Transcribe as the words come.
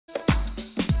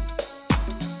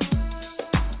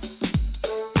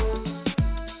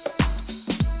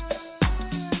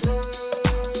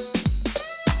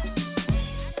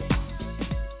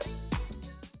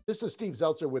This is Steve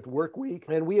Zeltzer with Workweek,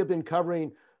 and we have been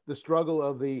covering the struggle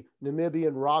of the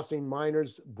Namibian Rossing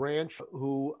miners branch,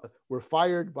 who were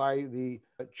fired by the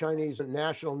Chinese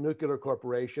National Nuclear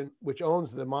Corporation, which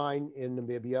owns the mine in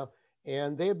Namibia.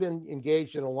 And they have been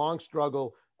engaged in a long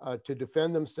struggle to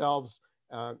defend themselves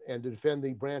and to defend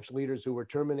the branch leaders who were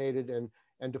terminated, and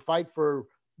to fight for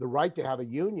the right to have a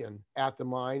union at the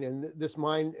mine. And this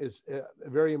mine is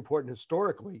very important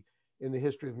historically in the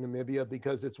history of Namibia,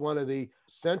 because it's one of the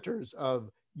centers of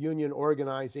union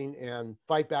organizing and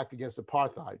fight back against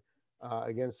apartheid,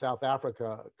 against South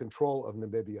Africa control of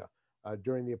Namibia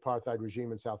during the apartheid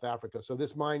regime in South Africa. So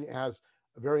this mine has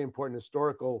a very important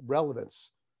historical relevance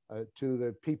to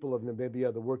the people of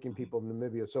Namibia, the working people of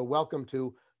Namibia. So welcome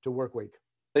to Workweek.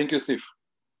 Thank you, Steve.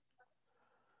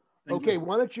 Okay,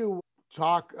 why don't you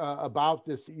talk about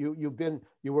this? You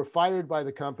were fired by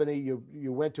the company.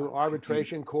 You went to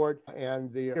arbitration court and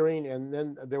the hearing, and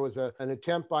then there was an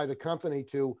attempt by the company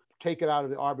to take it out of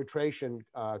the arbitration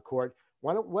court.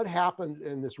 What happened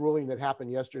in this ruling that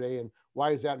happened yesterday, and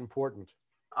why is that important?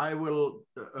 I will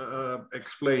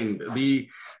explain.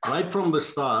 Right from the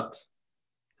start,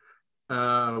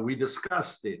 we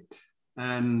discussed it,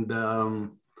 and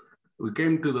we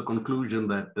came to the conclusion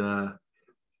that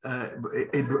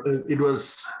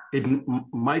it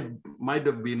might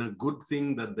have been a good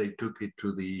thing that they took it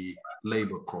to the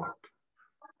labor court,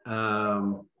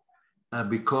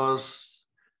 because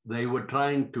they were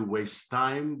trying to waste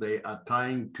time. They are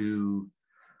trying to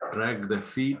drag their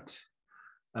feet,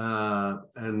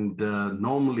 and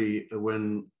normally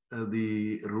when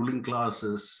the ruling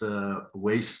classes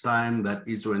waste time, that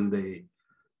is when they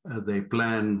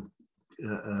plan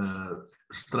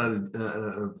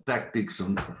tactics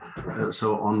and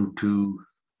so on to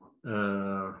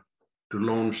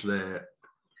launch their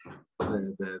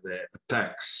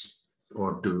attacks,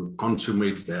 or to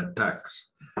consummate their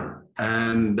attacks.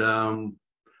 And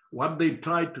what they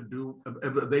tried to do,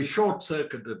 they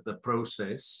short-circuited the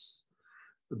process.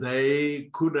 They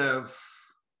could have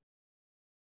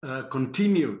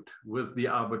continued with the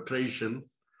arbitration,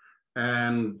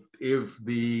 and if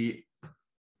the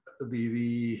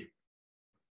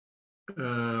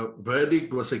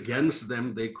verdict was against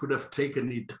them, they could have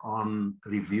taken it on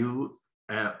review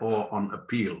or on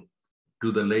appeal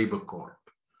to the labor court.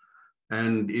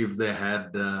 And if they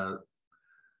had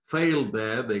failed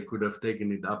there, they could have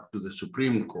taken it up to the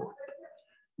Supreme Court.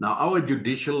 Now, our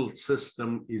judicial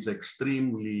system is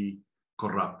extremely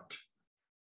corrupt.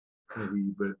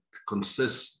 It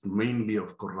consists mainly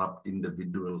of corrupt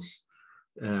individuals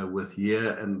with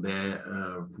here and there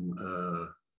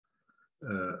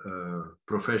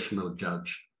professional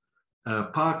judge.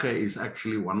 Parker is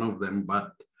actually one of them,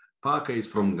 but Parker is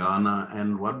from Ghana,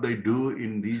 and what they do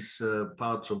in these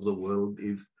parts of the world,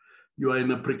 if you are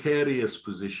in a precarious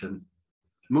position,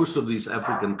 most of these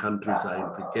African countries are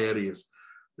in precarious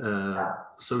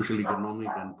social, economic,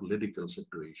 and political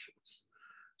situations.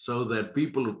 So that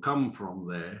people who come from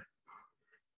there,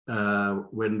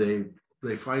 when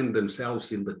they find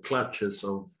themselves in the clutches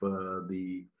of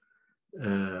the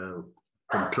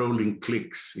controlling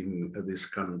cliques in this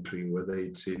country, whether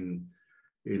it's in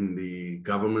the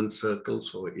government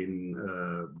circles or in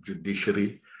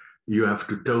judiciary, you have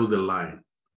to toe the line.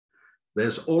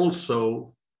 There's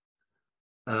also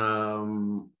a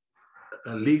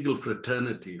legal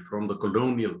fraternity from the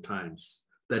colonial times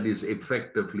that is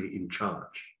effectively in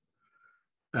charge.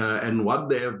 And what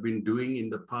they have been doing in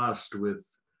the past with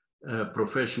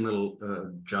professional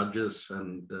judges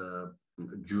and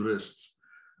jurists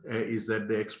is that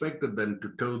they expected them to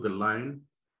toe the line,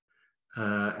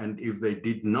 and if they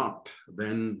did not,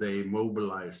 then they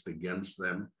mobilized against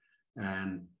them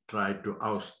and tried to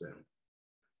oust them,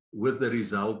 with the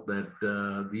result that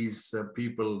these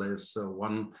people, there's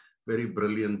one very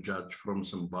brilliant judge from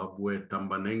Zimbabwe,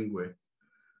 Tambanengwe,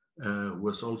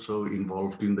 was also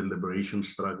involved in the liberation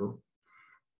struggle.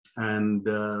 And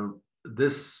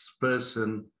this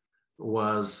person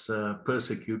was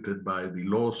persecuted by the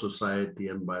Law Society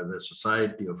and by the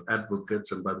Society of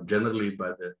Advocates, and generally by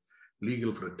the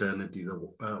legal fraternity, the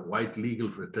white legal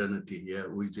fraternity here,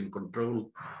 who is in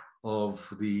control of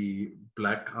the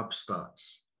black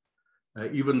upstarts,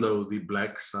 even though the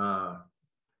blacks are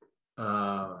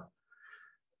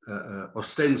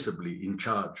ostensibly in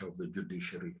charge of the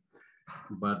judiciary.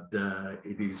 But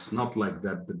it is not like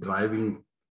that. The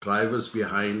drivers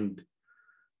behind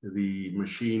the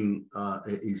machine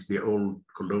is the old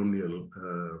colonial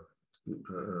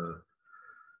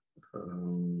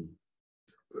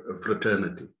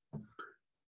fraternity.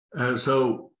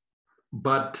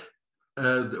 But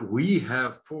we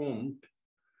have formed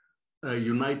a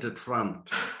united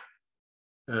front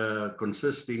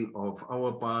consisting of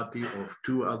our party, of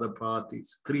three other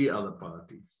parties.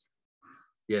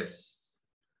 Yes,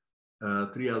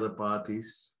 three other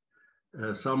parties,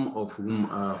 some of whom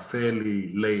are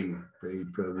fairly lame.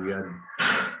 We are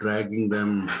dragging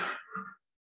them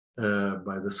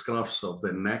by the scruffs of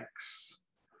their necks.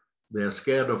 They are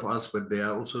scared of us, but they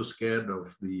are also scared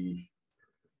of the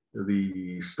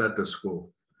status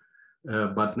quo.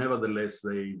 But nevertheless,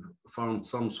 they found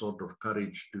some sort of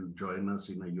courage to join us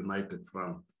in a united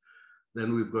front.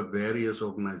 Then we've got various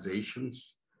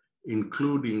organizations,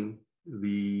 including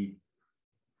the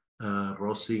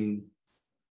Rossing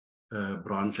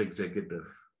branch executive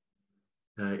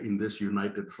in this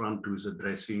united front, who is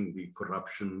addressing the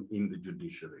corruption in the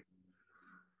judiciary.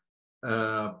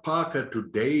 Parker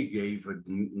today gave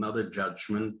another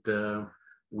judgment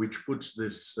which puts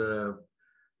this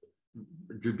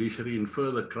judiciary in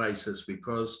further crisis,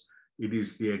 because it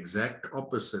is the exact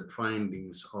opposite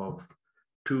findings of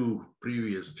two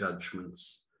previous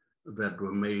judgments that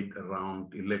were made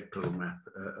around electoral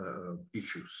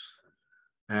issues.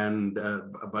 And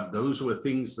but those were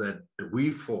things that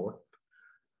we fought,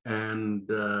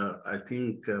 and I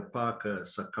think Parker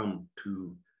succumbed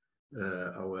to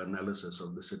our analysis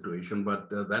of the situation, but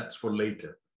that's for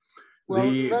later.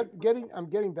 Well, I'm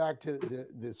getting back to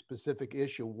the specific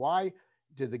issue. Why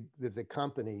did the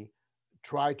company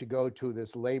try to go to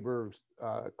this labor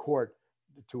court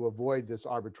to avoid this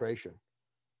arbitration?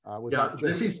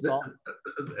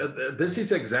 This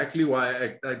is exactly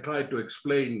why I tried to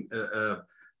explain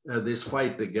this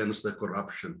fight against the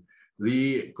corruption.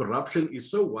 The corruption is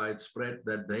so widespread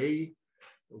that they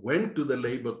went to the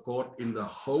labor court in the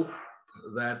hope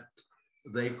that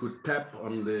they could tap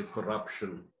on the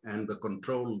corruption and the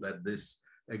control that this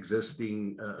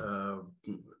existing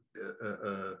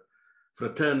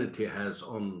fraternity has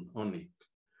on it.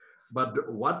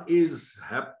 But what is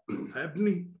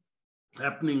happening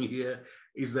here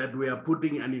is that we are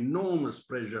putting an enormous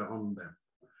pressure on them,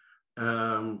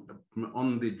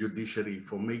 on the judiciary,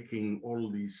 for making all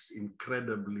these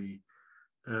incredibly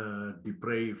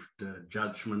depraved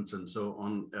judgments and so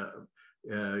on.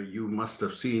 You must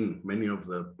have seen many of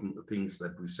the things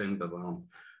that we send around.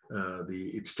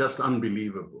 It's just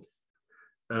unbelievable.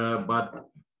 But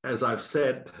as I've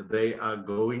said, they are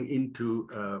going into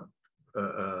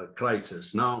a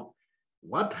crisis. Now,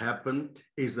 what happened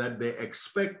is that they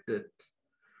expected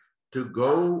to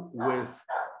go with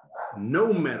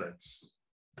no merits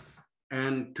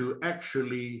and to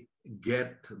actually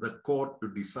get the court to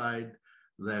decide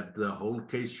that the whole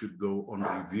case should go on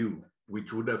review,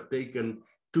 which would have taken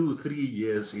 2-3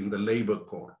 years in the labor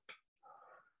court,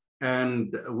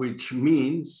 and which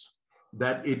means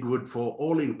that it would, for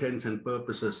all intents and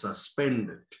purposes,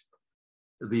 suspended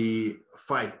the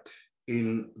fight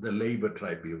in the labor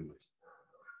tribunal.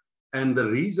 And the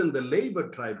reason the labor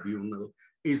tribunal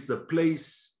is the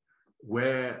place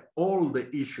where all the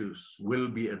issues will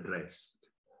be addressed.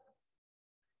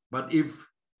 But if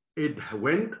it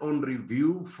went on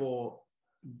review for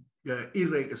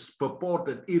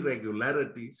purported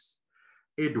irregularities,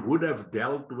 it would have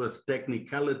dealt with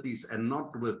technicalities and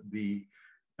not with the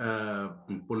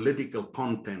political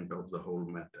content of the whole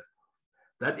matter.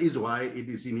 That is why it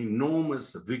is an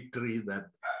enormous victory that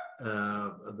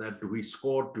that we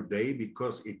scored today,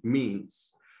 because it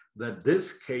means that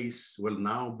this case will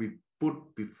now be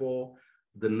put before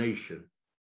the nation,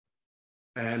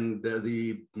 and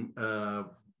the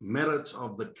merits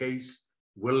of the case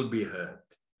will be heard.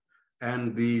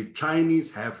 And the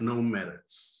Chinese have no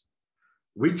merits,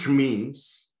 which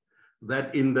means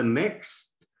that in the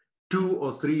next 2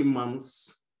 or 3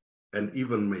 months, and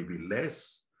even maybe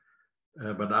less,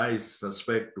 but I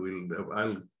suspect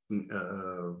I'll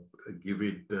give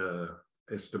it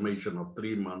estimation of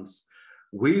 3 months,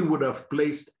 we would have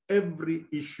placed every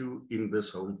issue in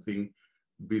this whole thing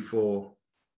before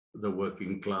the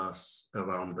working class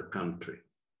around the country.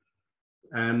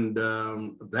 And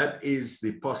that is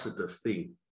the positive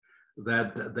thing,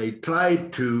 that they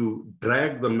tried to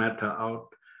drag the matter out.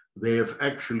 They have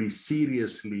actually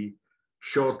seriously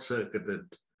short-circuited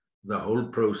the whole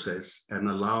process and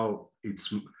allow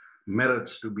its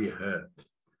merits to be heard.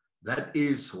 That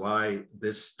is why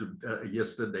this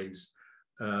yesterday's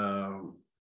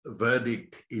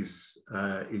verdict is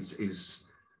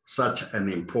such an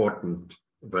important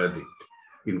verdict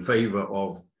in favor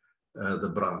of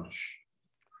the branch.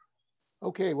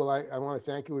 Okay, well, I want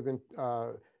to thank you. We've been,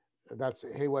 that's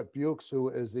Hewat Beukes, who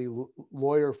is the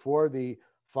lawyer for the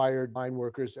fired mine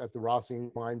workers at the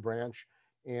Rossing Mine Branch.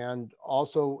 And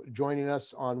also joining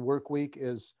us on Work Week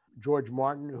is George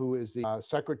Martin, who is the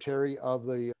secretary of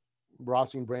the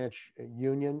Rossing Branch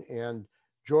Union and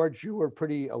George, you were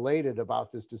pretty elated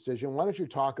about this decision. Why don't you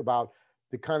talk about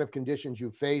the kind of conditions you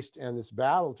faced and this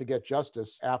battle to get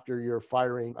justice after your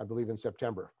firing, I believe, in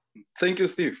September? Thank you,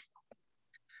 Steve.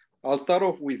 I'll start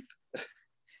off with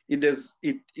it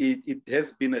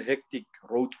has been a hectic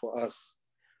road for us,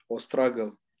 or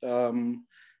struggle.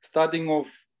 Starting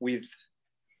off with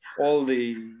all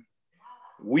the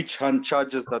witch hunt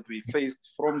charges that we faced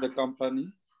from the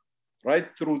company, right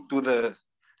through to the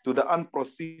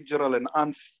unprocedural and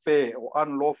unfair or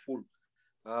unlawful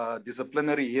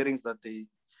disciplinary hearings that they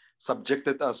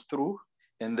subjected us through.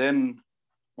 And then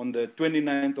on the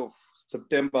 29th of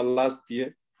September last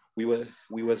year, we were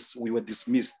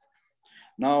dismissed.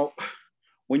 Now,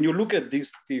 when you look at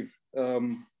this, Steve,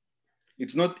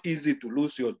 it's not easy to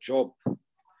lose your job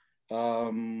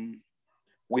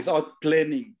without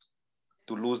planning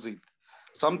to lose it.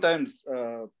 Sometimes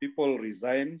people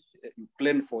resign, you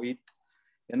plan for it.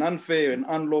 An unfair and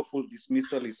unlawful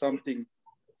dismissal is something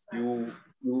you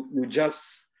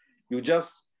just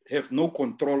have no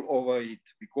control over it,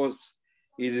 because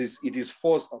it is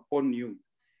forced upon you,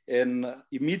 and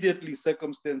immediately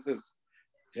circumstances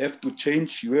have to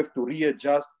change. You have to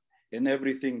readjust and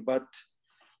everything. But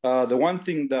the one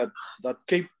thing that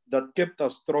kept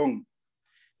us strong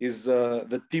is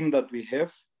the team that we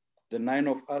have, the 9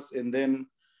 of us, and then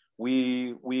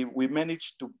we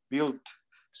managed to build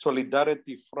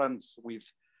solidarity fronts with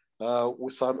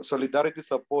solidarity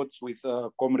supports with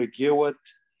Comrade Hewat,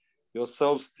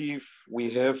 yourself, Steve. We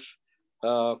have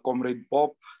Comrade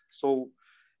Bob, so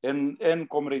and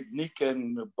Comrade Nick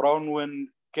and Brownwen,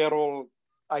 Carol.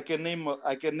 I can name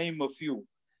a few,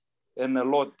 and a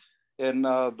lot, and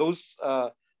those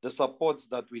are the supports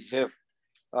that we have.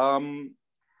 I'll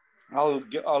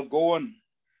go on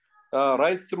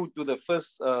right through to the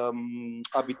first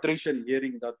arbitration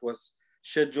hearing that was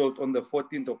scheduled on the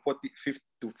 14th of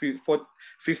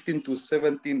 15th to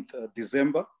 17th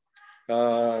December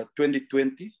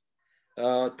 2020,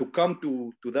 to come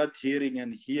to that hearing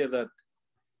and hear that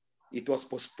it was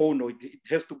postponed, or it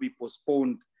has to be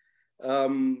postponed,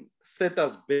 set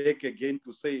us back again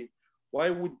to say, why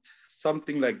would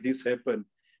something like this happen?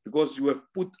 Because you have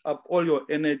put up all your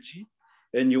energy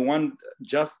and you want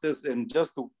justice, and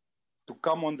just to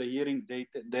come on the hearing date,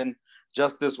 and then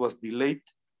justice was delayed.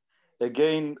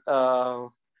 Again,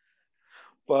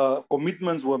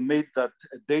 commitments were made that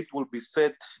a date will be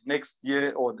set next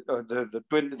year, or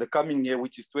the coming year,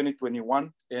 which is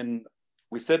 2021. And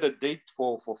we set a date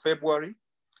for February,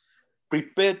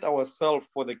 prepared ourselves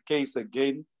for the case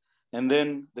again. And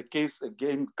then the case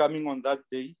again, coming on that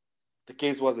day, the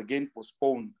case was again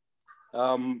postponed.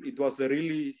 It was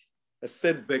really a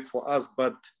setback for us,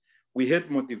 but we had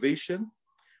motivation.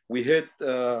 We had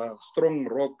strong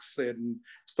rocks and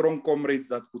strong comrades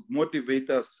that could motivate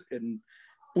us and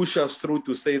push us through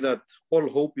to say that all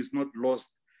hope is not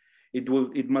lost.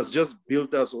 It must just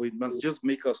build us, or it must just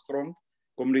make us strong.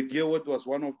 Comrade Hewat was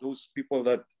one of those people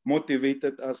that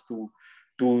motivated us to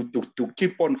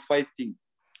keep on fighting.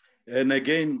 And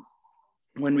again,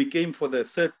 when we came for the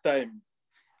third time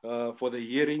for the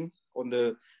hearing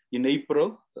in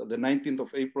April, the 19th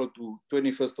of April to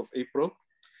 21st of April,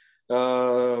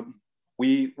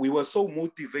 we were so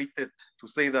motivated to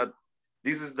say that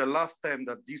this is the last time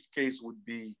that this case would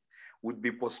be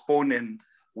postponed, and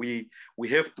we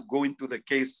have to go into the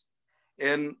case.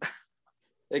 And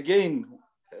again,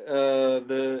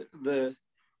 the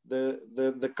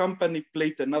company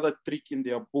played another trick in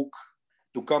their book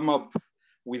to come up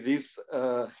with these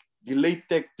delay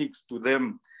tactics to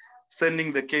them,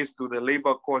 sending the case to the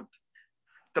labor court,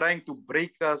 trying to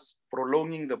break us,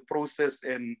 prolonging the process,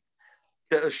 and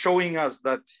showing us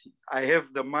that I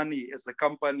have the money as a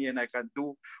company and I can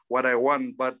do what I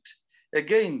want. But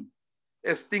again,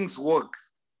 as things work,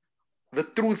 the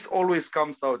truth always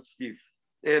comes out, Steve.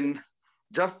 And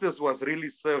justice was really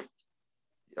served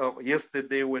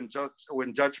yesterday when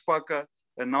Judge Parker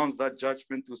announced that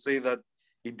judgment to say that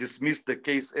he dismissed the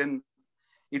case. And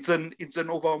it's an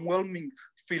overwhelming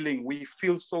feeling. We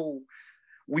feel so.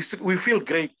 We feel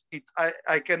great.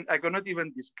 I cannot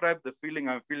even describe the feeling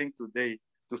I'm feeling today,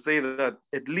 to say that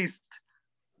at least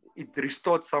it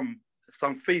restored some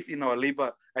faith in our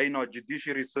labor, in our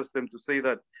judiciary system, to say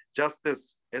that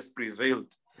justice has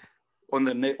prevailed on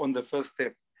the first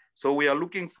step. So we are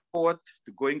looking forward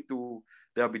to going to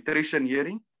the arbitration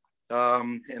hearing,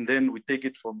 and then we take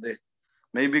it from there.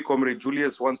 Maybe Comrade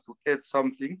Julius wants to add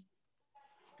something.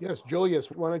 Yes,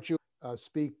 Julius, why don't you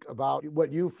speak about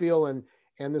what you feel and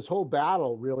this whole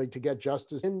battle really to get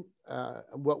justice in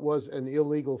what was an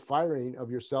illegal firing of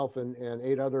yourself and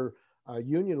 8 other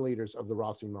union leaders of the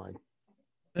Rossing mine.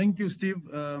 Thank you, Steve,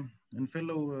 and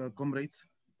fellow comrades.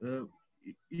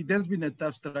 it has been a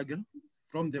tough struggle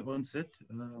from the onset.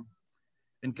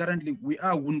 And currently we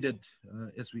are wounded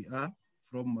as we are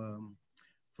from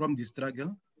the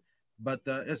struggle. But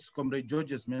as Comrade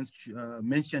George has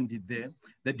mentioned it there,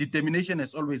 the determination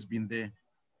has always been there.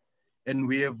 And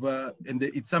we have,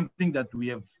 it's something that we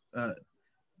have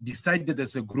decided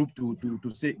as a group to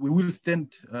say we will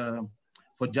stand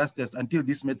for justice until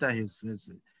this matter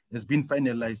has been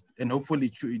finalized, and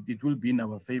hopefully it will be in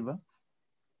our favor.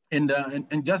 And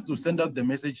just to send out the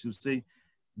message to say,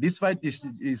 this fight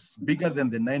is bigger than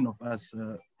the 9 of us,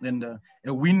 and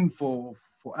a win for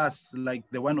us like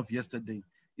the one of yesterday.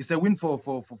 It's a win for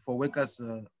workers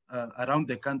around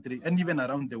the country and even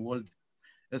around the world.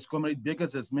 As Comrade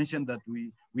Beukes has mentioned, that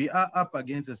we are up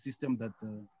against a system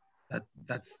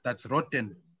that's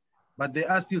rotten, but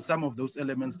there are still some of those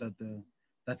elements that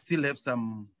still have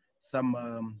some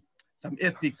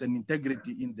ethics and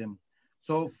integrity in them.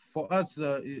 So for us,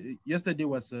 yesterday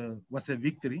was a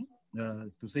victory,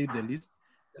 to say the least.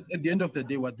 At the end of the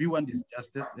day, what we want is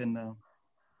justice, and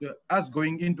us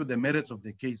going into the merits of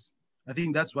the case. I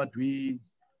think that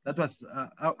was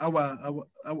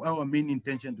our main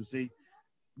intention, to say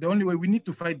the only way we need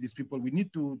to fight these people, we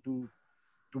need to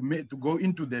go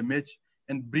into the match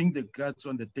and bring the cards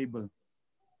on the table.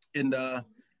 And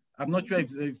I'm not sure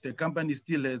if the company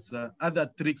still has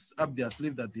other tricks up their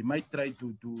sleeve that they might try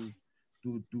to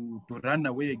run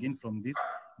away again from this.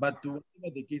 But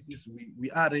whatever the case is, we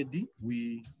are ready.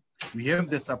 We have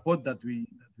the support that we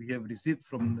have received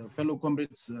from the fellow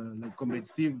comrades like Comrade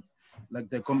Steve, like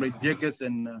the Comrade Beukes,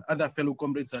 and other fellow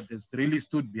comrades that has really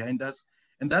stood behind us.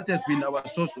 And that has been our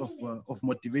source of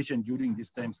motivation during these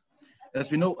times.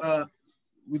 As we know,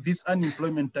 with these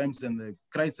unemployment times and the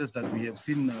crisis that we have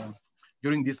seen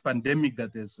during this pandemic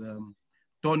that has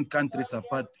torn countries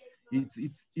apart,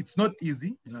 it's not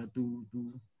easy to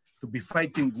be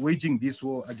waging this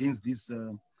war against these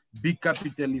big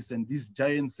capitalists and these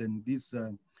giants and these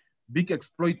big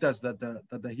exploiters that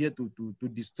are here to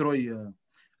destroy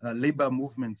labor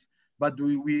movements. But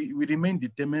we remain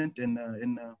determined,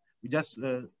 and we just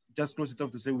close it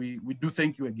off to say we do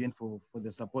thank you again for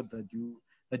the support that you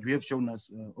have shown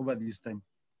us over this time.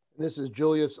 This is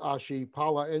Julius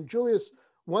Ashipala. And Julius,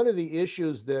 one of the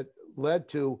issues that led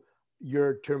to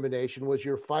your termination was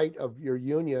your fight of your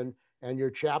union and your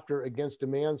chapter against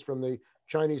demands from the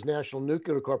Chinese National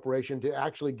Nuclear Corporation to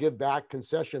actually give back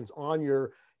concessions on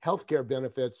your healthcare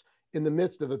benefits in the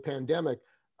midst of a pandemic.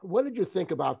 What did you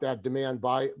think about that demand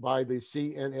by the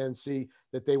CNNC,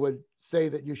 that they would say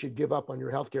that you should give up on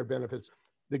your healthcare benefits,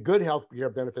 the good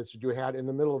healthcare benefits that you had in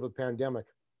the middle of a pandemic?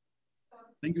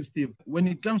 Thank you, Steve. When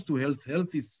it comes to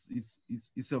health is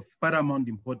of paramount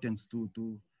importance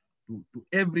to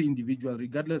every individual,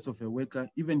 regardless of a worker,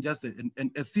 even just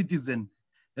a citizen.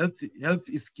 Health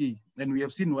is key, and we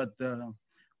have seen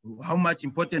how much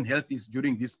important health is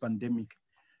during this pandemic.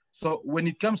 So when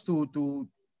it comes to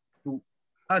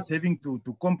us having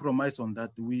to compromise on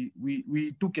that,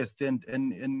 we took a stand,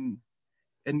 and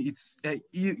it's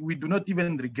we do not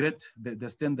even regret the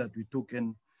stand that we took,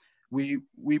 and we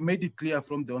made it clear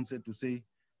from the onset to say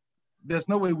there's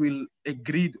no way we'll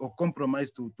agree or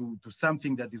compromise to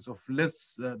something that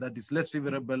is less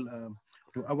favorable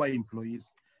to our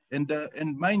employees. And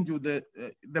mind you,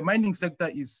 the mining sector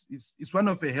is one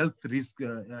of the health risk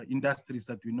industries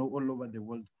that we know all over the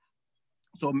world.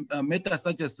 So matters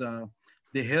such as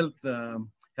the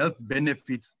health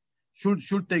benefits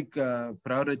should take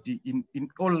priority in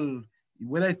all,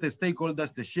 whether it's the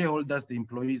stakeholders, the shareholders, the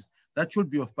employees. That should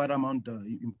be of paramount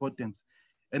importance.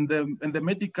 And the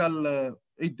medical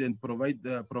aid and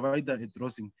provider at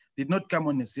Rosing did not come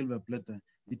on a silver platter.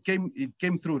 It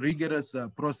came through rigorous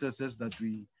processes that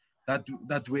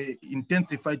were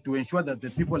intensified to ensure that the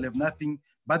people have nothing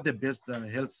but the best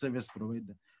health service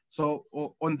provider. So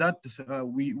on that,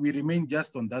 we remain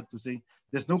just on that to say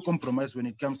there's no compromise when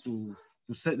it comes to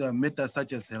matters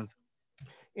such as health.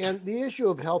 And the issue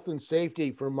of health and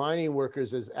safety for mining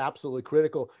workers is absolutely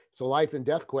critical. It's a life and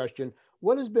death question.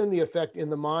 What has been the effect in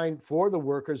the mine for the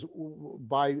workers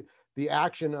by the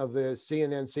action of the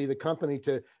CNNC, the company,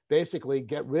 to basically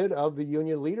get rid of the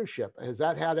union leadership? Has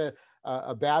that had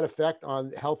a bad effect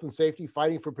on health and safety,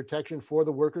 fighting for protection for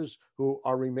the workers who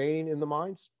are remaining in the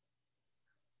mines?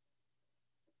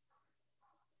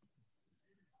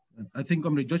 I think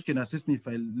Comrade George can assist me if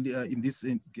in this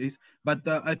case. But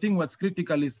I think what's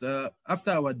critical is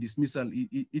after our dismissal,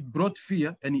 it brought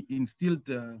fear and it instilled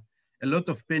a lot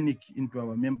of panic into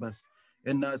our members.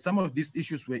 And some of these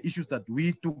issues were issues that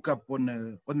we took up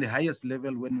on the highest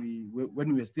level when we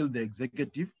were still the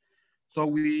executive. So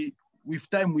with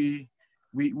time, we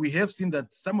we have seen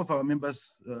that some of our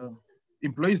members,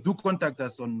 employees do contact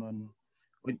us in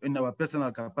our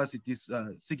personal capacities,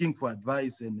 seeking for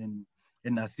advice and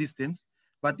assistance.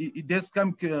 But it does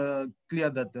come clear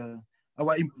that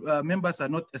our members are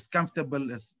not as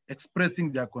comfortable as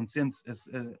expressing their concerns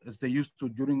as they used to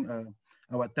during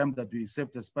our time that we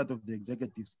served as part of the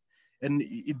executives. And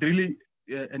it really,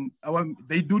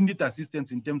 they do need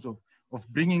assistance in terms of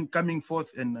coming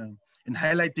forth and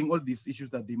highlighting all these issues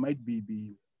that they might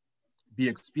be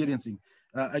experiencing.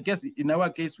 I guess in our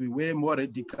case, we were more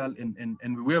radical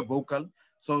and we were vocal.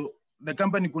 So the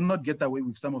company could not get away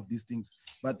with some of these things.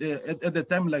 But at a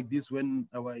time like this, when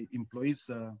our employees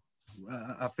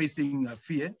are facing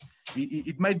fear,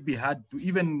 it might be hard to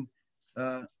even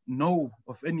know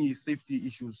of any safety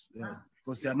issues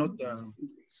because they are not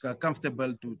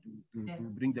comfortable to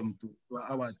bring them to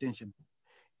our attention.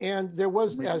 And there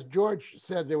was, as George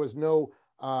said, there was no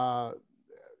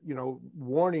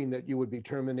warning that you would be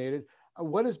terminated.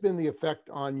 What has been the effect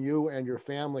on you and your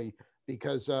family?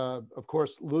 Because of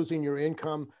course, losing your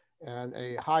income and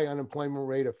a high unemployment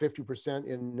rate of 50%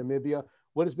 in Namibia,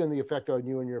 what has been the effect on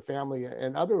you and your family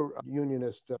and other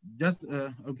unionists? Just,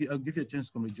 I'll give you a chance,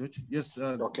 Comrade George. Yes,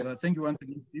 okay. Thank you once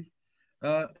again, Steve.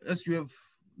 As you have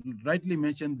rightly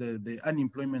mentioned, the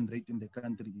unemployment rate in the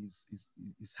country is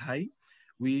high.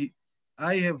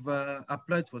 I have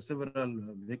applied for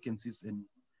several vacancies, and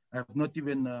I have not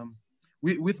even,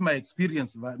 with my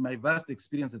experience, my vast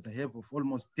experience that I have of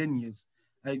almost 10 years,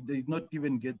 I did not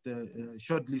even get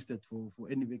shortlisted for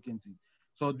any vacancy.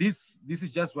 So this is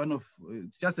just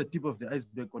just a tip of the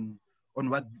iceberg on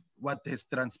what has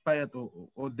transpired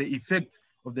or the effect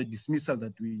of the dismissal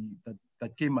that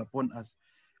came upon us.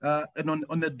 And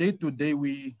on the day-to-day,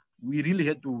 we really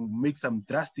had to make some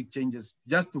drastic changes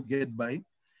just to get by.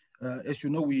 As you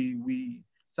know,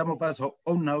 some of us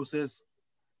own houses.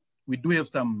 We do have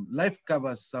some life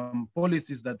covers, some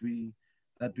policies that we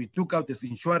took out as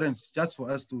insurance just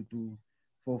for us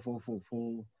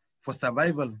for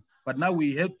survival. But now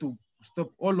we had to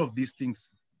stop all of these things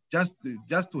just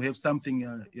to have something,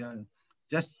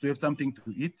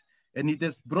 to eat. And it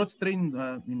has brought strain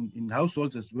in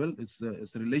households as well as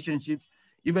relationships,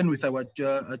 even with our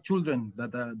children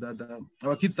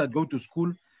our kids that go to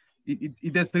school.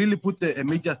 It has really put a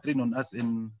major strain on us,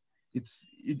 and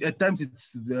at times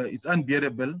it's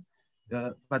unbearable.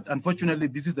 But unfortunately,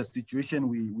 this is the situation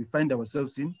we find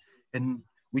ourselves in, and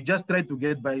we just try to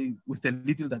get by with the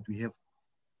little that we have.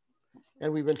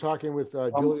 And we've been talking with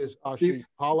Julius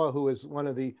Ashipala, who is one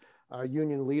of the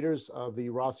union leaders of the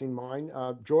Racine mine.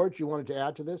 George, you wanted to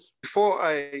add to this? Before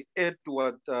I add to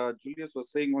what Julius was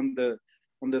saying on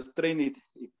the strain it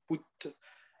put,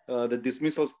 the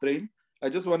dismissal strain, I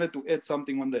just wanted to add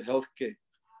something on the healthcare.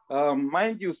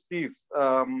 Mind you, Steve,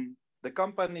 the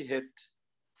company had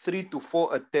 3 to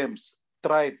 4 attempts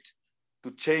tried to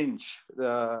change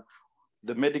the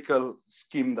medical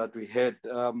scheme that we had.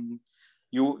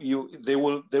 They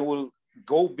will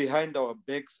go behind our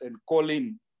backs and call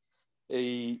in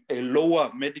a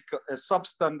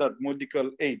substandard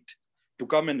medical aid to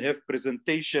come and have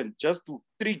presentation just to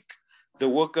trick the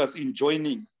workers in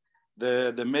joining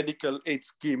the medical aid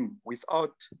scheme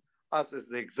without us as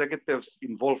the executives'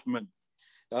 involvement.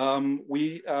 About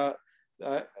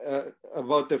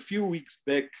a few weeks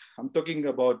back, I'm talking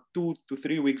about 2 to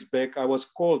 3 weeks back, I was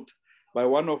called by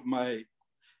one of my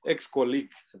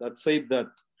ex-colleagues that said that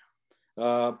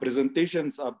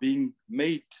presentations are being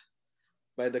made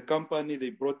by the company. They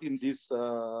brought in this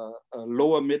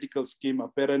lower medical scheme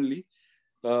apparently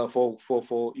for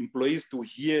employees to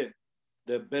hear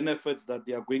the benefits that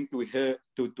they are going to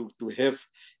have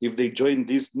if they join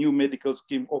this new medical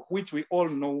scheme, of which we all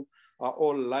know are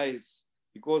all lies,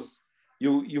 because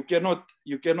you cannot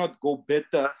go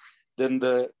better than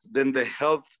the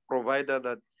health provider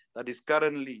that is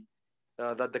currently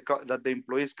that the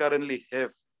employees currently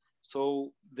have.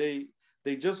 So they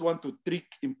just want to trick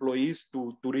employees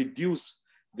to reduce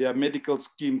their medical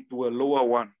scheme to a lower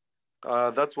one.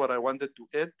 That's what I wanted to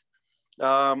add.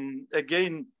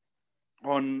 Again,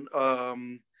 on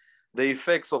the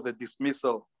effects of the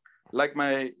dismissal, like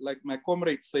my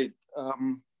comrade said,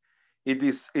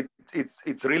 it's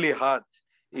really hard.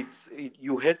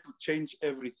 You had to change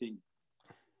everything,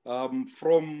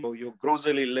 from your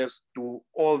grocery list to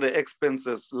all the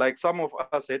expenses. Like some of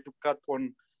us had to cut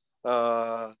on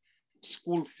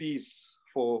school fees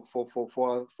for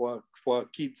our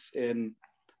kids, and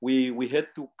we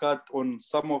had to cut on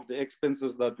some of the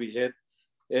expenses that we had,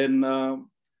 and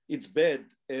it's bad.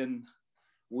 And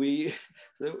we,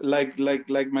 like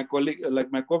my colleague,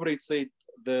 like my comrade said,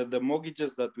 the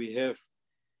mortgages that we have,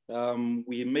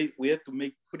 we had to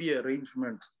make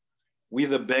pre-arrangement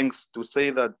with the banks to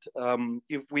say that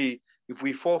if we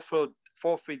forfeit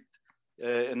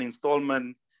an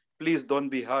installment, please don't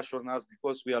be harsh on us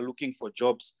because we are looking for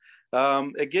jobs.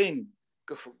 Again,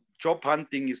 job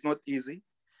hunting is not easy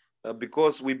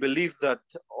because I believe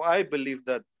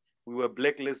that we were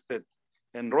blacklisted.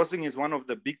 And Rosing is one of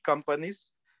the big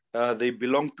companies. They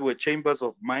belong to a chambers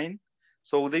of mine.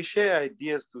 So they share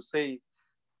ideas to say,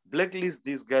 blacklist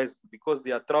these guys because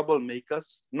they are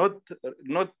troublemakers. Not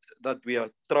that we are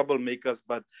troublemakers,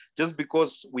 but just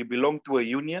because we belong to a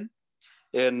union,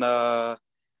 and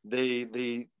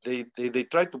they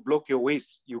try to block your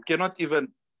ways. You cannot even.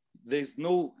 There's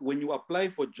no, when you apply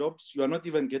for jobs, you are not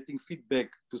even getting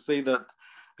feedback to say that,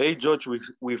 hey George,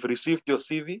 we've received your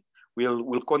CV.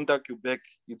 We'll contact you back.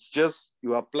 It's just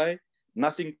you apply,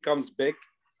 nothing comes back.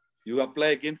 You apply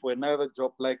again for another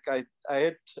job. Like I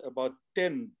had about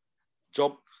 10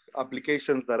 job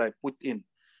applications that I put in.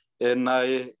 And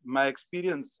my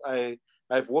experience,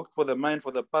 I've worked for the mine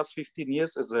for the past 15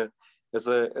 years as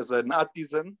an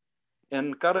artisan.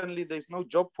 And currently there's no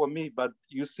job for me, but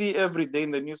you see every day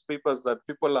in the newspapers that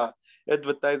people are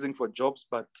advertising for jobs,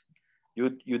 but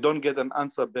you don't get an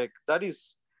answer back. That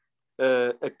is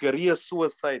a career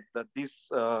suicide that this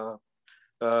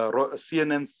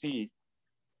CNNC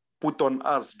put on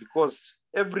us, because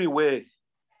everywhere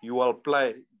you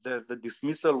apply, the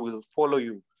dismissal will follow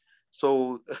you.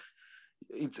 So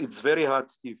it's very hard,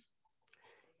 Steve.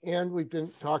 And we've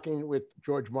been talking with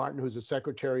George Martin, who's the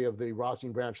secretary of the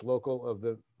Rossing Branch Local of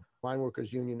the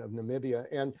Mineworkers Union of Namibia.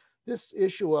 And this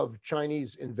issue of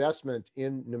Chinese investment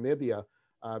in Namibia,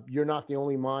 you're not the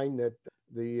only mine that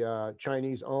the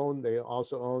Chinese own. They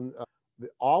also own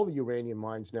all the uranium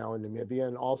mines now in Namibia,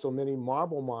 and also many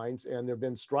marble mines. And there have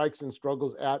been strikes and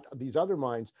struggles at these other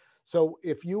mines. So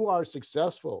if you are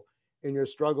successful in your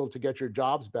struggle to get your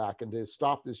jobs back and to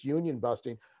stop this union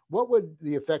busting, what would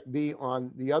the effect be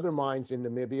on the other mines in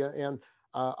Namibia and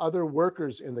other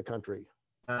workers in the country?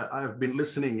 I've been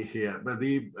listening here, but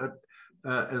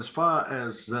as far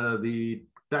as the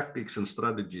tactics and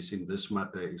strategies in this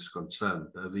matter is concerned,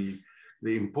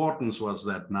 the importance was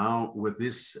that now with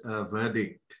this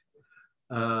verdict,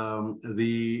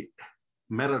 the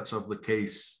merits of the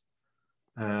case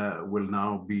will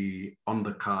now be on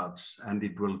the cards, and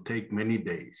it will take many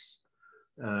days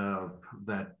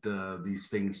that these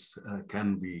things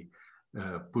can be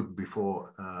put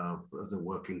before the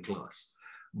working class.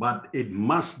 But it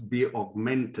must be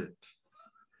augmented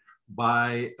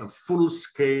by a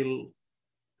full-scale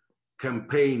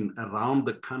campaign around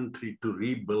the country to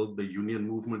rebuild the union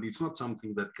movement. It's not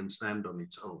something that can stand on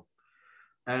its own.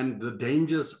 And the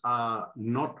dangers are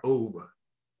not over.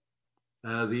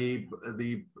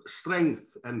 The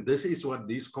strength, and this is what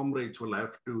these comrades will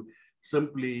have to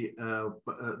simply,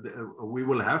 we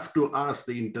will have to ask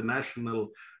the international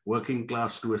working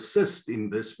class to assist in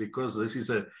this, because this is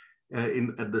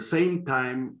at the same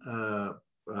time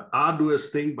arduous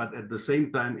thing, but at the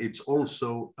same time, it's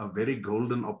also a very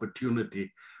golden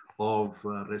opportunity of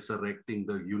resurrecting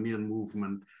the union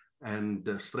movement and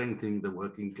strengthening the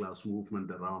working class movement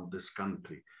around this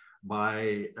country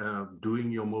by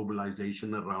doing your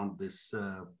mobilization around this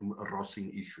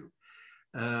Rossing issue.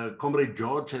 Comrade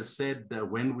George has said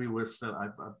when we were still,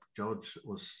 George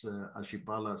was,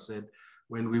 Ashipala said,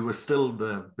 when we were still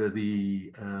the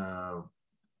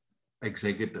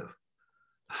executive.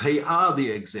 They are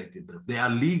the executive. They are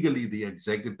legally the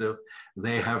executive.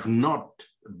 They have not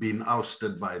been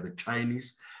ousted by the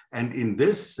Chinese. And in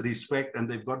this respect,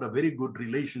 and they've got a very good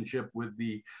relationship with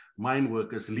the mine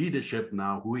workers leadership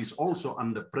now, who is also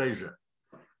under pressure.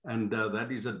 And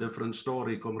that is a different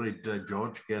story. Comrade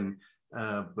George can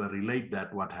relate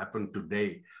that, what happened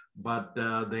today. But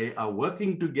they are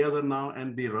working together now,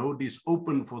 and the road is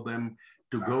open for them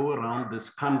to go around this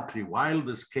country while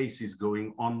this case is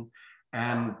going on,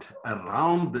 and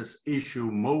around this issue,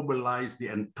 mobilize the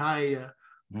entire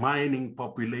mining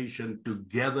population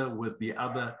together with the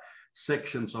other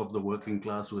sections of the working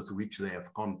class with which they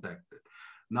have contacted.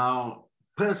 Now,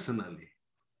 personally,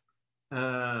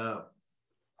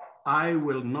 I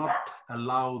will not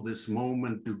allow this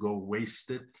moment to go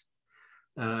wasted.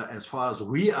 As far as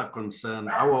we are concerned,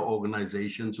 our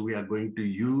organizations, we are going to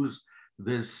use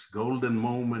this golden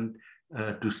moment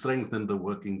to strengthen the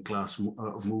working class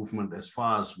movement as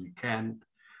far as we can.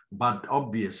 But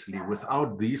obviously,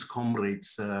 without these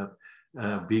comrades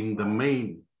being the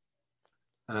main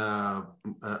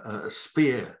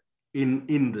spear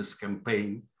in this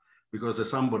campaign, because as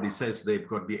somebody says, they've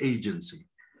got the agency.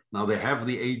 Now they have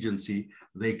the agency,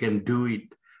 they can do it.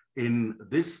 in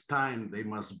this time, they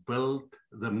must build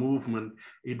the movement.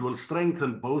 It will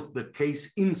strengthen both the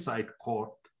case inside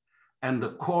court, and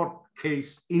the court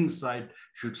case inside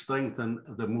should strengthen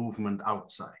the movement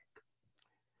outside.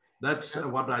 That's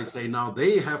what I say now.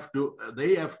 They have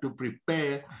to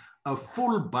prepare a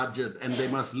full budget, and they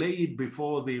must lay it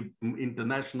before the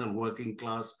international working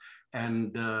class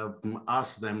and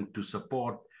ask them to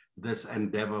support this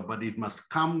endeavor, but it must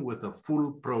come with a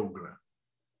full program.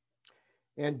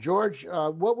 And George,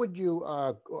 what would you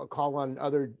call on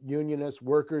other unionists,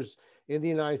 workers in the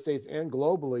United States and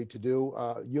globally to do,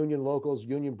 union locals,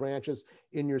 union branches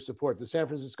in your support? The San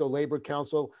Francisco Labor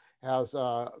Council has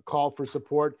called for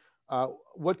support.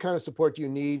 What kind of support do you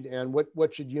need, and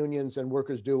what should unions and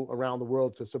workers do around the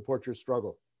world to support your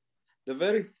struggle? The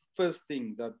very first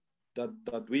thing that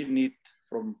we need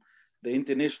from the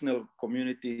international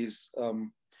community is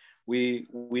we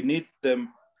need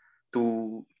them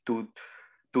to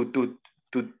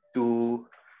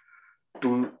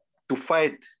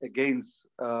fight against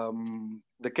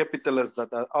the capitalists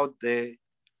that are out there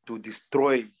to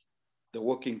destroy the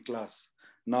working class.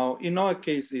 Now, in our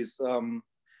case,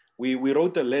 we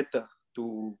wrote a letter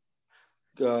to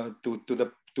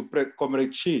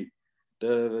Comrade Xi,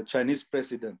 the Chinese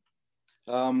president.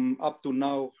 Up to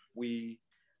now, we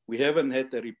haven't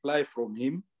had a reply from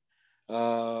him.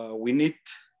 We need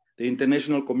the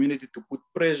international community to put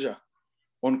pressure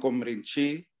on Comrade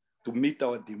Xi to meet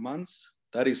our demands.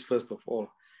 That is first of all.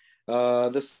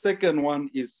 The second one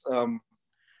is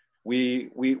we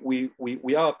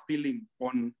are appealing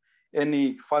on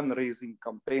any fundraising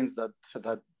campaigns that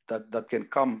can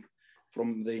come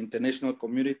from the international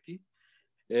community.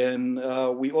 And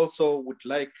we also would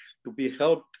like to be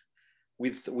helped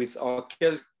with our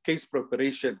case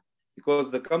preparation,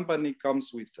 because the company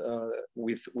comes with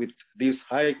these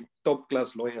high top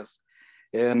class lawyers.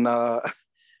 And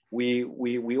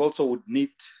we also would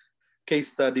need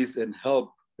case studies and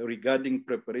help regarding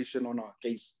preparation on our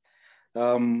case.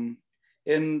 And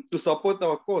to support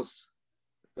our cause,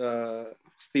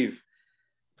 Steve,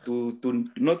 to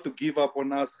not to give up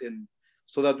on us, and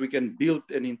so that we can build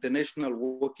an international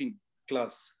working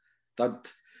class,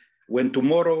 that when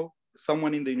tomorrow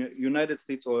someone in the United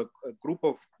States or a group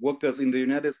of workers in the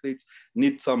United States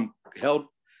need some help,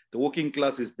 the working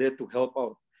class is there to help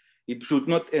out. It should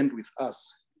not end with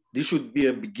us. This should be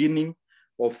a beginning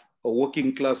of a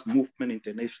working class movement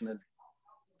internationally.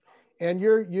 And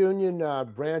your union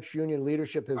branch union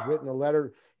leadership has written a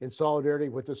letter in solidarity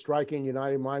with the striking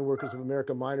United Mine Workers of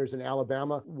America miners in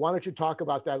Alabama. Why don't you talk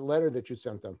about that letter that you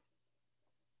sent them?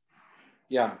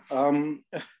 Yeah,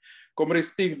 Comrade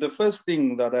Steve, the first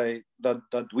thing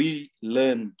that we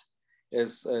learned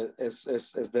as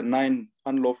the 9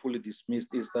 unlawfully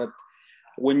dismissed is that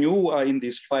when you are in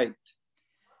this fight,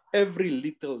 every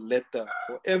little letter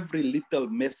or every little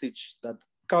message that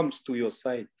comes to your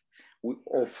side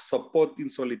of support in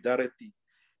solidarity,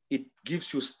 it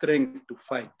gives you strength to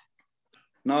fight.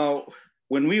 Now,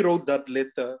 when we wrote that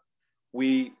letter,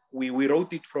 we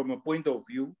wrote it from a point of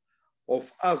view of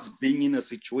us being in a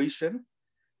situation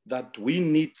that we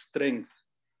need strength,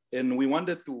 and we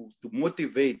wanted to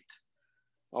motivate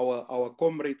our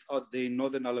comrades out there in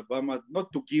Northern Alabama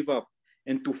not to give up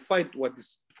and to fight what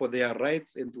is for their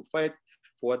rights and to fight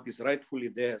for what is rightfully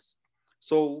theirs.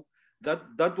 So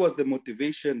that was the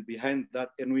motivation behind that,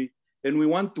 and we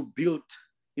want to build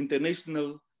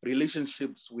international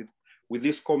relationships with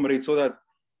these comrades so that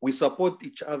we support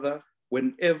each other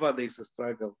whenever there's a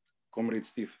struggle, Comrade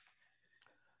Steve.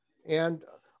 And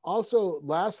also,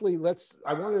 lastly,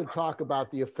 I wanted to talk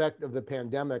about the effect of the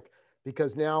pandemic,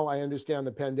 because now I understand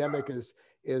the pandemic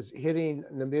is hitting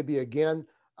Namibia again.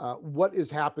 What is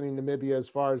happening in Namibia as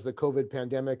far as the COVID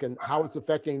pandemic and how it's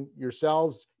affecting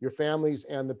yourselves, your families,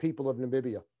 and the people of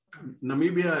Namibia?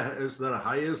 Namibia is the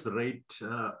highest rate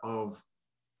of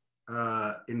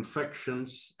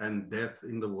infections and death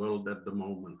in the world at the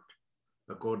moment,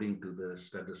 according to the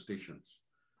statisticians.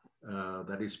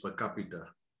 That is per capita.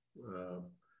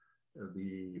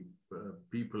 The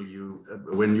people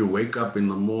when you wake up in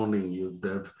the morning, you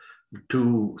have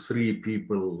 2-3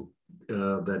 people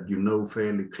that you know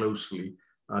fairly closely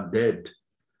are dead.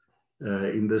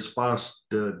 In this past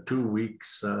 2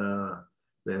 weeks,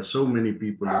 there are so many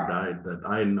people who died that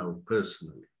I know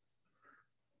personally.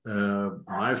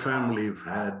 My family have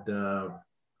had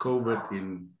COVID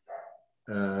in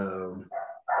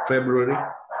February,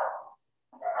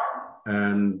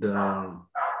 and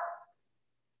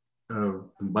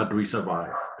but we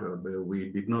survived. We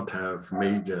did not have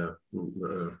major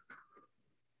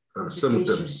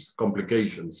symptoms,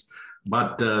 complications.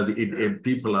 But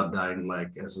people are dying,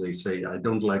 like, as they say, I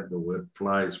don't like the word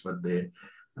flies, but they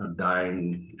are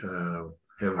dying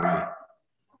heavily.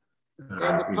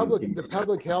 And the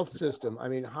public health system, I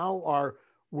mean, how are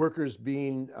workers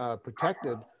being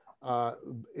protected?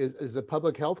 Is the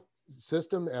public health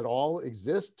system at all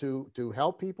exist to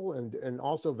help people, and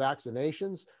also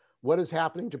vaccinations? What is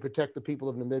happening to protect the people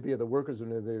of Namibia, the workers of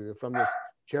Namibia, from this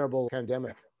terrible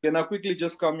pandemic? Can I quickly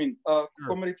just come in? Sure.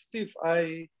 Comrade Steve,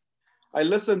 I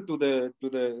listened to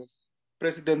the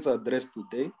president's address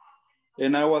today,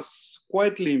 and I was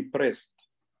quietly impressed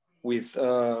with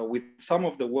some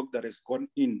of the work that has gone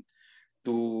in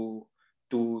to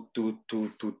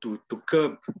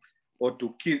curb or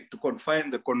to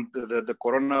confine the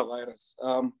coronavirus.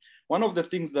 One of the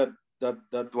things that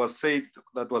was said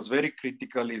that was very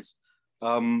critical is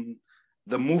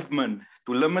the movement,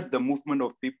 to limit the movement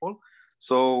of people.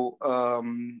 So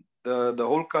the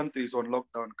whole country is on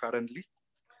lockdown currently.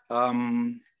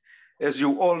 As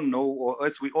you all know, or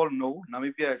as we all know,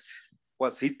 Namibia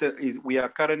was hit. We are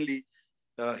currently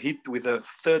hit with a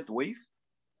third wave,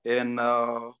 and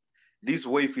this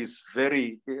wave is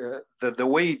very. The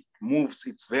way it moves,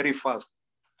 it's very fast.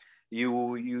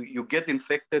 You get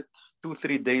infected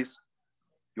 2-3 days,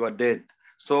 you are dead.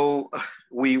 So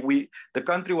the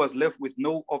country was left with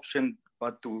no option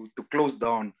but to close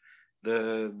down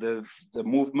the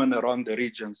movement around the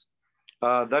regions.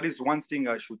 That is one thing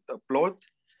I should applaud.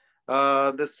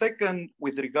 The second,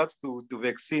 with regards to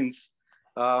vaccines,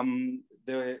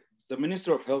 the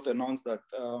Minister of Health announced that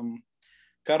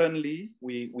currently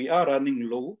we are running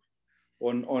low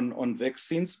on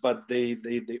vaccines, but they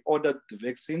ordered the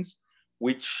vaccines,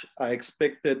 which are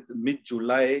expected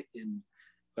mid-July in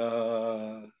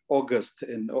August.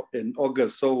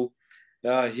 So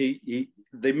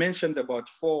they mentioned about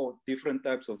 4 different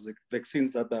types of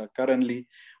vaccines that are currently,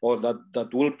 or that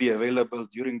will be available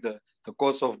during the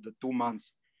course of the 2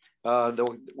 months.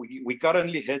 We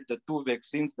currently had the 2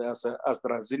 vaccines, the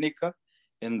AstraZeneca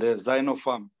and the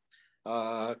Sinopharm.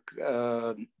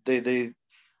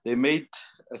 They made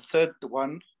a third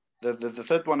one. The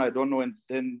third one I don't know, and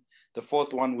then the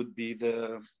fourth one would be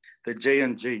the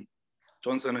J&J,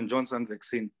 Johnson & Johnson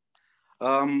vaccine.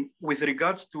 With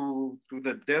regards to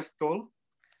the death toll,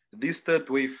 this third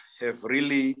wave have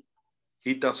really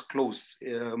hit us close.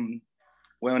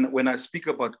 When I speak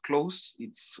about close,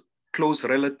 it's close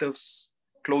relatives,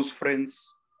 close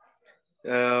friends.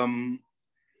 And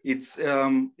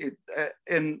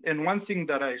one thing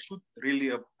that I should really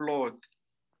applaud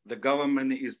the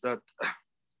government is that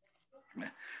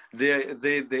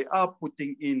they are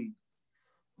putting in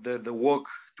the work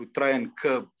to try and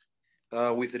curb.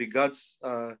 With regards,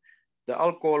 the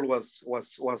alcohol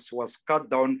was cut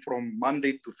down from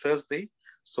Monday to Thursday,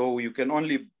 so you can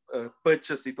only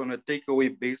purchase it on a takeaway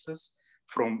basis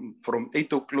from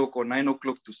 8 o'clock or 9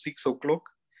 o'clock to 6 o'clock,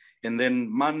 and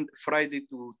then Friday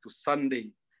to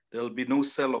Sunday there'll be no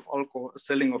selling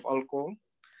of alcohol.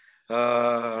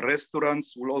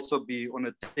 Restaurants will also be on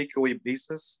a takeaway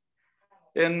basis.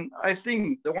 And I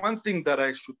think the one thing that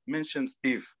I should mention,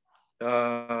 Steve,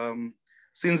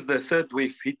 since the third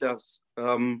wave hit us,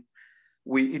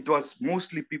 it was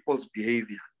mostly people's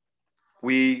behavior.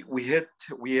 We've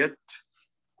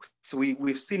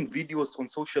seen videos on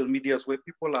social medias where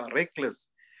people are reckless.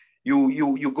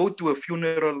 You go to a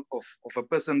funeral of a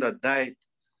person that died,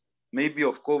 maybe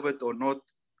of COVID or not.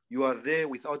 You are there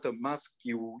without a mask.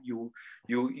 You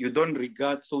don't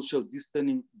regard social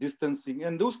distancing,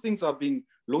 and those things are being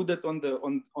loaded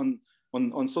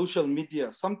on social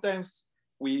media. Sometimes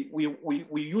we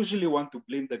usually want to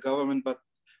blame the government, but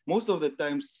most of the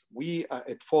times we are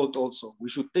at fault also. We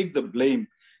should take the blame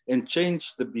and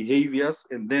change the behaviors,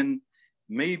 and then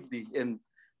maybe, and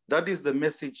that is the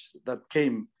message that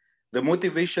came. The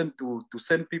motivation to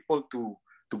send people to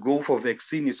go for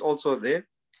vaccine is also there,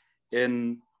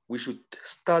 and we should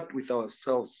start with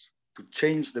ourselves to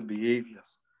change the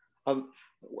behaviors.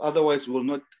 Otherwise, we will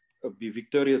not be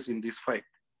victorious in this fight.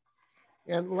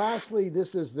 And lastly,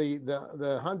 this is the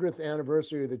 100th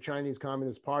anniversary of the Chinese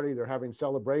Communist Party. They're having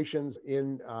celebrations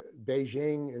in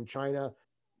Beijing in China.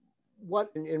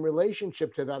 What, in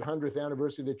relationship to that 100th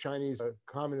anniversary of the Chinese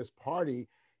Communist Party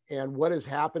and what is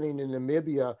happening in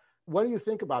Namibia, what do you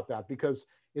think about that? Because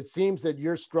it seems that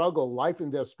your struggle, life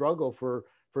and death struggle for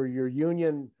your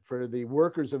union, for the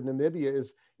workers of Namibia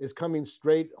is coming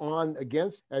straight on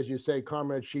against, as you say,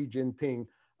 Comrade Xi Jinping,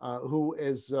 who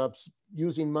is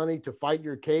using money to fight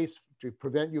your case, to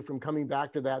prevent you from coming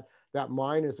back to that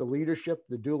mine as the leadership,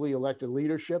 the duly elected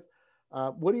leadership.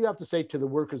 What do you have to say to the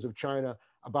workers of China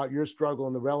about your struggle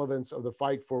and the relevance of the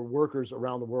fight for workers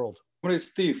around the world? Well,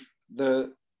 Steve,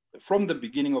 the from the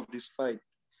beginning of this fight,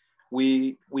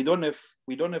 we don't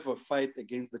have a fight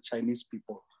against the Chinese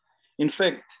people. In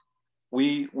fact,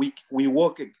 we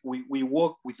work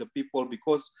with the people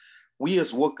because we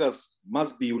as workers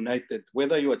must be united.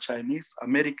 Whether you are Chinese,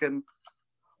 American,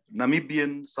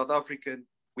 Namibian, South African,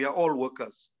 we are all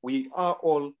workers. We are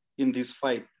all in this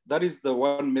fight. That is the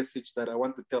one message that I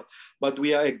want to tell. But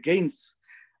we are against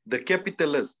the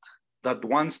capitalist that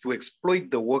wants to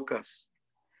exploit the workers,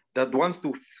 that wants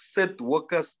to set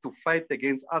workers to fight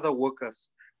against other workers.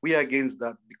 We are against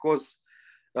that because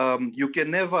you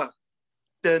can never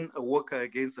turn a worker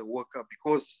against a worker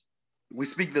because we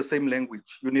speak the same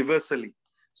language universally.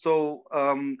 So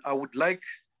I would like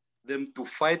them to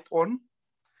fight on,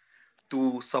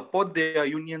 to support their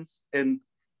unions and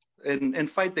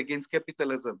fight against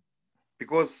capitalism,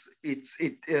 because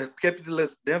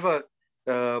capitalists never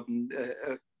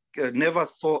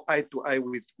saw eye to eye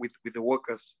with the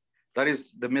workers. That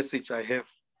is the message I have,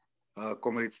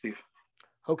 Comrade Steve.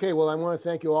 Okay, well, I want to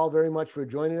thank you all very much for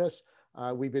joining us.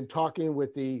 We've been talking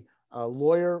with the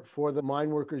lawyer for the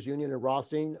Mine Workers Union at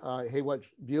Racine, Hewat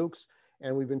Beukes,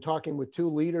 and we've been talking with two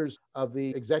leaders of the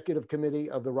executive committee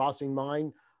of the Racine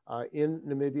Mine in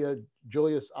Namibia,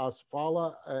 Julius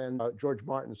Ashipala and George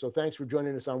Martin. So thanks for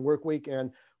joining us on Work Week,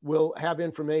 and we'll have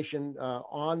information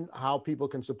on how people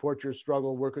can support your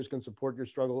struggle, workers can support your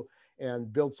struggle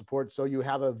and build support so you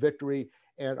have a victory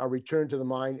and are returned to the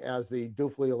mine as the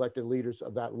duly elected leaders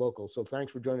of that local. So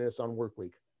thanks for joining us on Work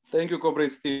Week. Thank you,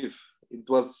 Comrade Steve. It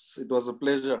was a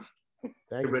pleasure.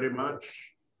 Thank you very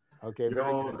much. Okay.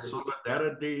 Your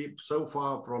solidarity so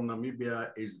far from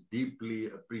Namibia is deeply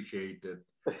appreciated.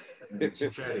 And it's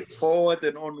cherished. Forward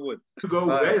and onward. To go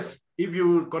west, if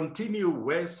you continue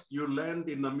west, you land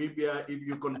in Namibia. If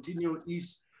you continue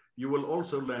east, you will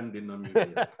also land in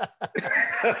Namibia.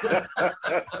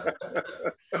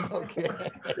 Okay.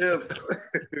 Yes.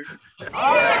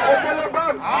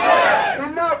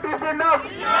 Enough is enough.